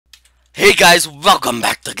Hey guys, welcome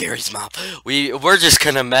back to Gary's Mom. We're just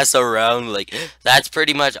gonna mess around. Like that's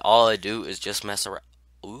pretty much all I do is just mess around.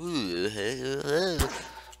 Ooh,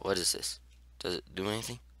 what is this? Does it do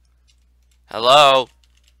anything? Hello.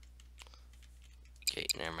 Okay,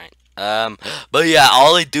 never mind. But yeah,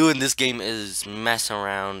 all I do in this game is mess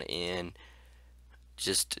around and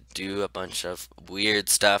just do a bunch of weird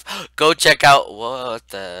stuff. Go check out what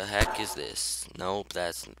the heck is this? Nope,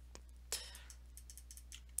 that's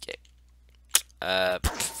okay.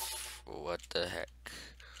 What the heck?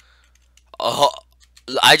 Oh,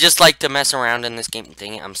 I just like to mess around in this game.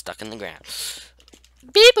 Dang it, I'm stuck in the ground.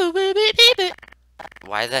 Beep boop beep beep beep beep.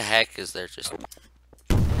 Why the heck is there just...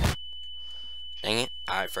 Dang it,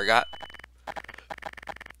 I forgot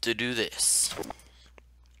to do this.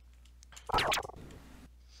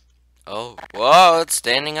 Oh, whoa, it's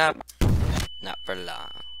standing up. Not for long.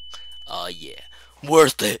 Oh yeah,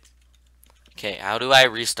 worth it. Okay, how do I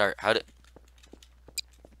restart?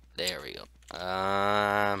 There we go.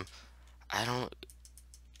 I don't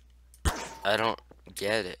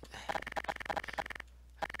get it.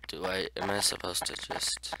 Am I supposed to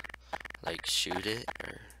just, like, shoot it,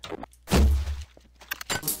 or?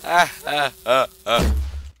 Whoa.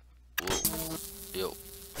 Yo.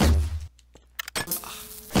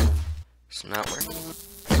 It's not working.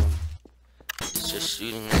 It's just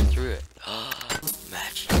shooting right through it.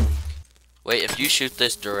 Magic. Wait, if you shoot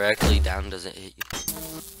this directly down, does it hit you?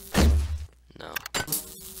 No.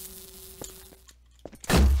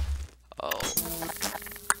 Oh.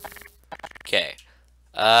 Okay.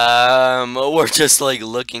 We're just like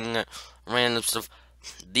looking at random stuff.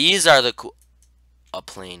 These are the cool. A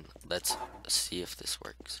plane. Let's see if this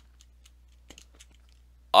works.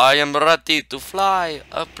 I am ready to fly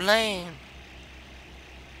a plane.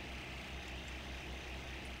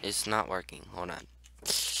 It's not working. Hold on.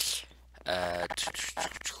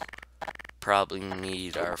 Probably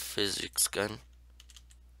need our physics gun.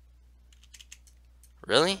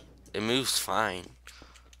 Really? It moves fine.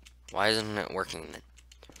 Why isn't it working then?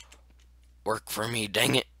 Work for me,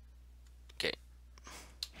 dang it. Okay.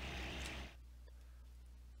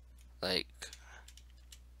 Like,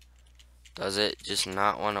 does it just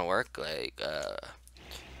not want to work? Like,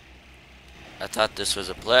 I thought this was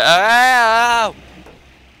a play. Ow!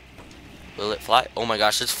 Will it fly? Oh my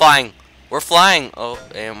gosh, it's flying. We're flying. Oh,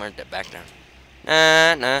 and we're back down.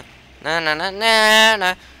 Na na na na na na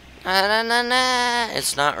na na na na.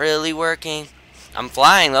 It's not really working. I'm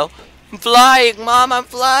flying though. I'm flying, Mom. I'm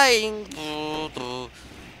flying.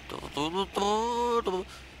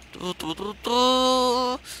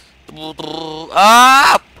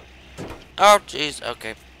 Ah! Oh, jeez.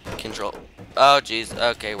 Okay. Control. Oh, jeez.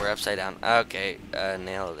 Okay, we're upside down. Okay,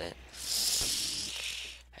 nailed it.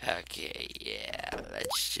 Okay, yeah.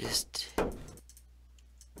 Let's just.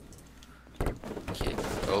 Okay.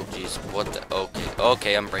 Oh, jeez. What the? Okay.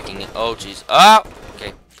 Okay, I'm breaking it. Oh, jeez. Oh!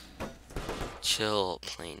 Okay. Chill,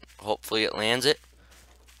 plane. Hopefully it lands it.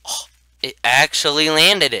 Oh, it actually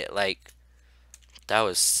landed it. Like, that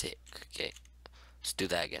was sick. Okay. Let's do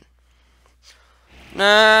that again.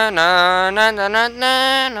 Na na na na na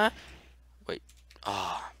na na. Wait.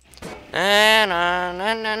 Oh. Na na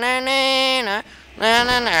na na na na na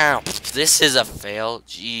na na. This is a fail.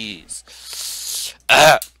 Jeez.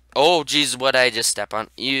 Oh, jeez. What did I just step on?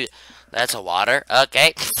 You. That's a water.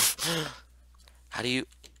 Okay. How do you?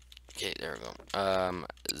 Okay, there we go.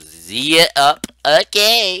 Z it up.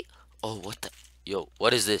 Okay. Oh, what the? Yo,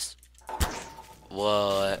 what is this?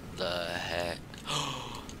 What the heck?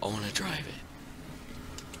 I want to drive it.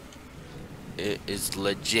 It is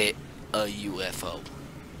legit a UFO.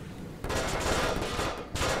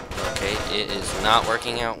 Okay, it is not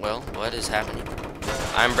working out well. What is happening?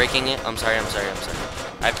 I'm breaking it. I'm sorry.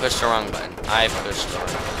 I pushed the wrong button. I'm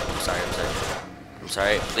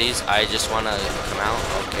sorry. Please, I just want to come out.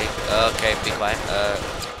 Okay, be quiet.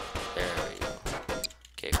 There we go.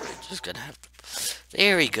 Okay, we're just gonna have to...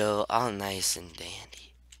 There we go. All nice and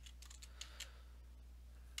dandy.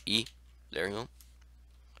 There we go.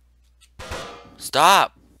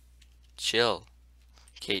 Stop! Chill.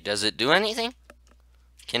 Okay, does it do anything?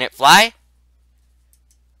 Can it fly?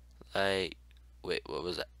 Like, wait, what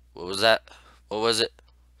was that? What was it?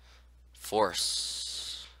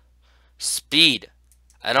 Force. Speed.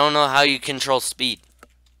 I don't know how you control speed.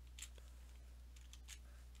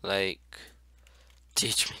 Like,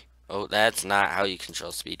 teach me. Oh, that's not how you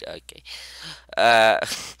control speed. Okay. How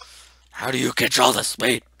do you control the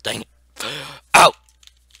speed? Dang it. Ow!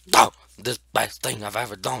 Oh, this best thing I've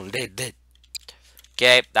ever done. Did.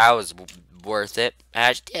 Okay, that was worth it.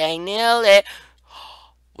 Hashtag nailed it.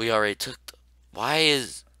 We already took the... Why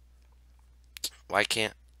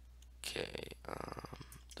can't... Okay,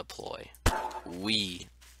 deploy.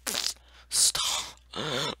 Stop.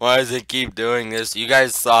 Why does it keep doing this? You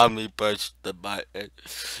guys saw me push the button.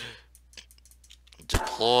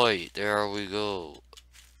 Deploy. There we go.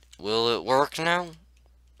 Will it work now?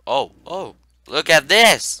 Oh, look at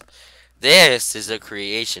this. This is a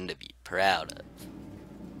creation to be proud of.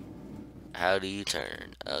 How do you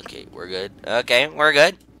turn? Okay, we're good. Okay, we're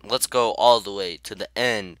good. Let's go all the way to the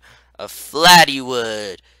end of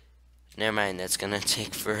Flattywood. Never mind, that's gonna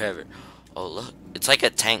take forever. Oh, look. It's like a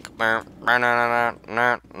tank.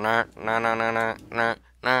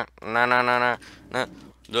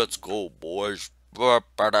 Let's go, boys.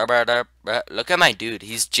 Look at my dude.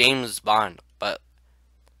 He's James Bond, but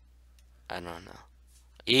I don't know.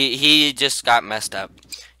 He just got messed up.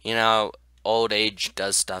 You know, old age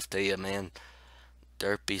does stuff to you, man.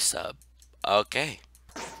 Derpy sub. Okay.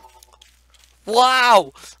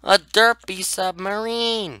 Wow! A derpy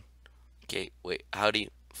submarine! Okay, wait, how do you...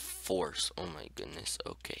 Force. Oh my goodness,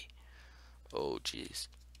 okay. Oh, jeez.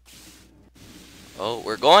 Oh,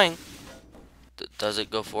 we're going! Does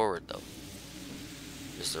it go forward, though?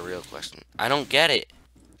 Is the real question. I don't get it.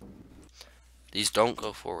 These don't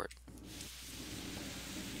go forward.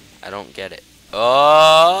 I don't get it.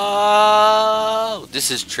 Oh!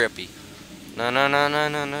 This is trippy. No, no, no, no,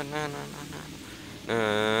 no, no, no, no, no.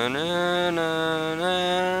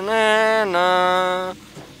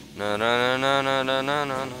 Na na na na na na na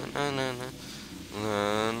na na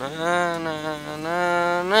na na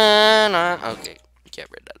na na na. Okay, get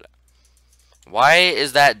rid of that. Why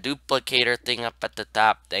is that duplicator thing up at the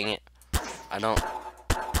top? Dang it. I don't.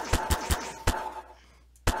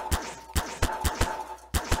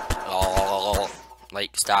 Oh,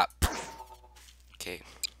 like, stop. Okay.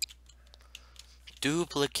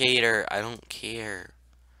 Duplicator, I don't care.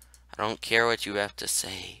 I don't care what you have to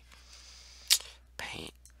say.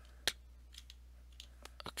 Paint.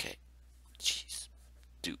 Okay. Jeez.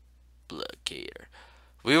 Duplicator.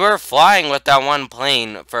 We were flying with that one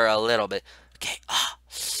plane for a little bit. Okay.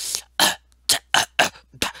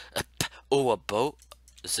 Oh, a boat?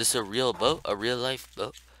 Is this a real boat? A real life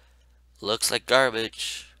boat? Looks like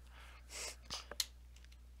garbage.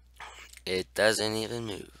 It doesn't even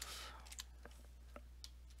move.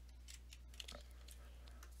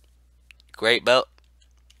 Great boat.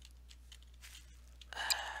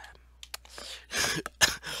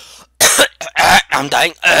 I'm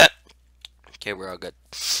dying. Okay, we're all good.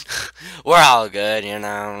 We're all good, you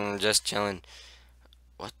know, just chilling.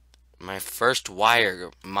 What? My first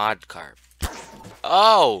wire mod car.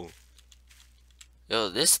 Oh! Yo,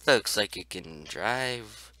 this looks like it can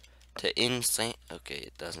drive to insane. Okay,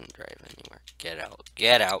 it doesn't drive anywhere. Get out.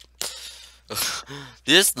 Get out.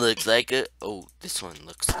 This looks like a... Oh, this one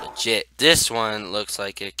looks legit. This one looks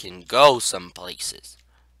like it can go some places.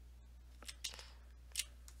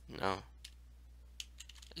 No.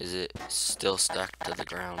 Is it still stuck to the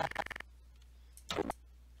ground?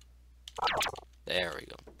 There we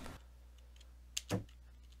go.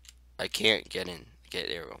 I can't get in.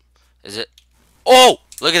 There we go. Is it... Oh!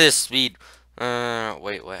 Look at this speed.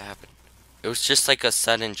 Wait, what happened? It was just like a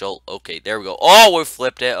sudden jolt. Okay, there we go. Oh, we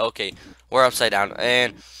flipped it. Okay, we're upside down.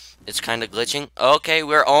 And it's kind of glitching. Okay,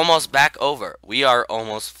 we're almost back over. We are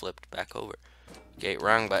almost flipped back over. Okay,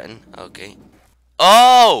 wrong button. Okay.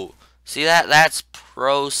 Oh! See that? That's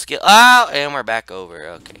pro skill. Oh! And we're back over.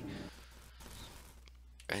 Okay.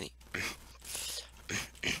 Ready?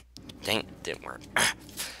 Dang it, didn't work.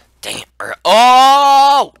 Dang it.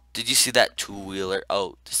 Oh! Did you see that two-wheeler?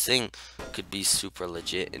 Oh, this thing could be super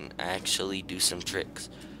legit and actually do some tricks.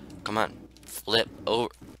 Come on. Flip over.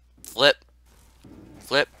 Flip.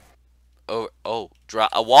 Flip. Over. Oh,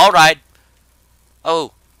 drop. A wall ride.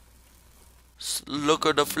 Oh. Look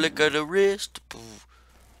at the flick of the wrist.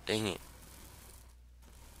 Dang it.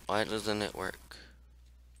 Why doesn't it work?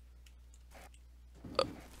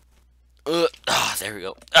 There we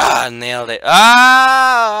go. Nailed it.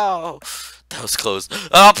 Oh! That was close.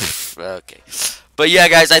 Oh, okay. But yeah,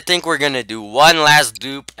 guys, I think we're gonna do one last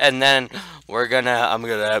dupe, and then I'm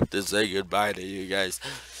gonna have to say goodbye to you guys.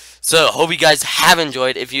 So hope you guys have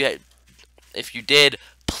enjoyed. If you did,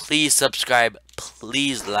 please subscribe,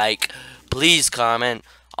 please like, please comment,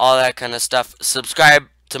 all that kind of stuff. Subscribe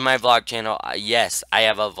to my vlog channel. Yes, I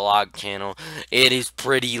have a vlog channel. It is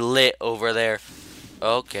pretty lit over there.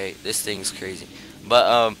 Okay, this thing's crazy.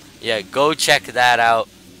 But yeah, go check that out.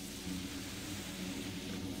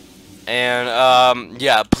 And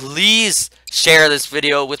yeah, please share this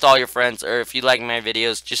video with all your friends, or if you like my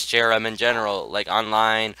videos, just share them in general, like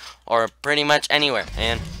online or pretty much anywhere.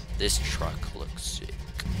 And this truck looks sick.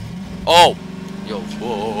 Oh, yo,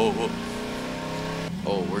 whoa, whoa, whoa.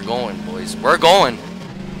 Oh, we're going, boys. We're going.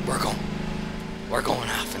 We're going. We're going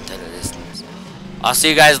off into the distance. I'll see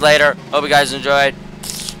you guys later. Hope you guys enjoyed.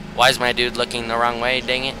 Why is my dude looking the wrong way?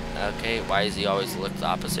 Dang it. Okay, why does he always look the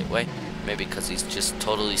opposite way? Maybe because he's just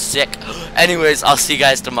totally sick. Anyways, I'll see you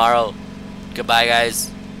guys tomorrow. Goodbye,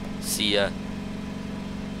 guys. See ya.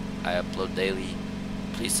 I upload daily.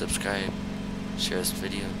 Please subscribe. Share this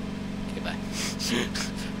video. Okay, bye.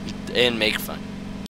 And make fun.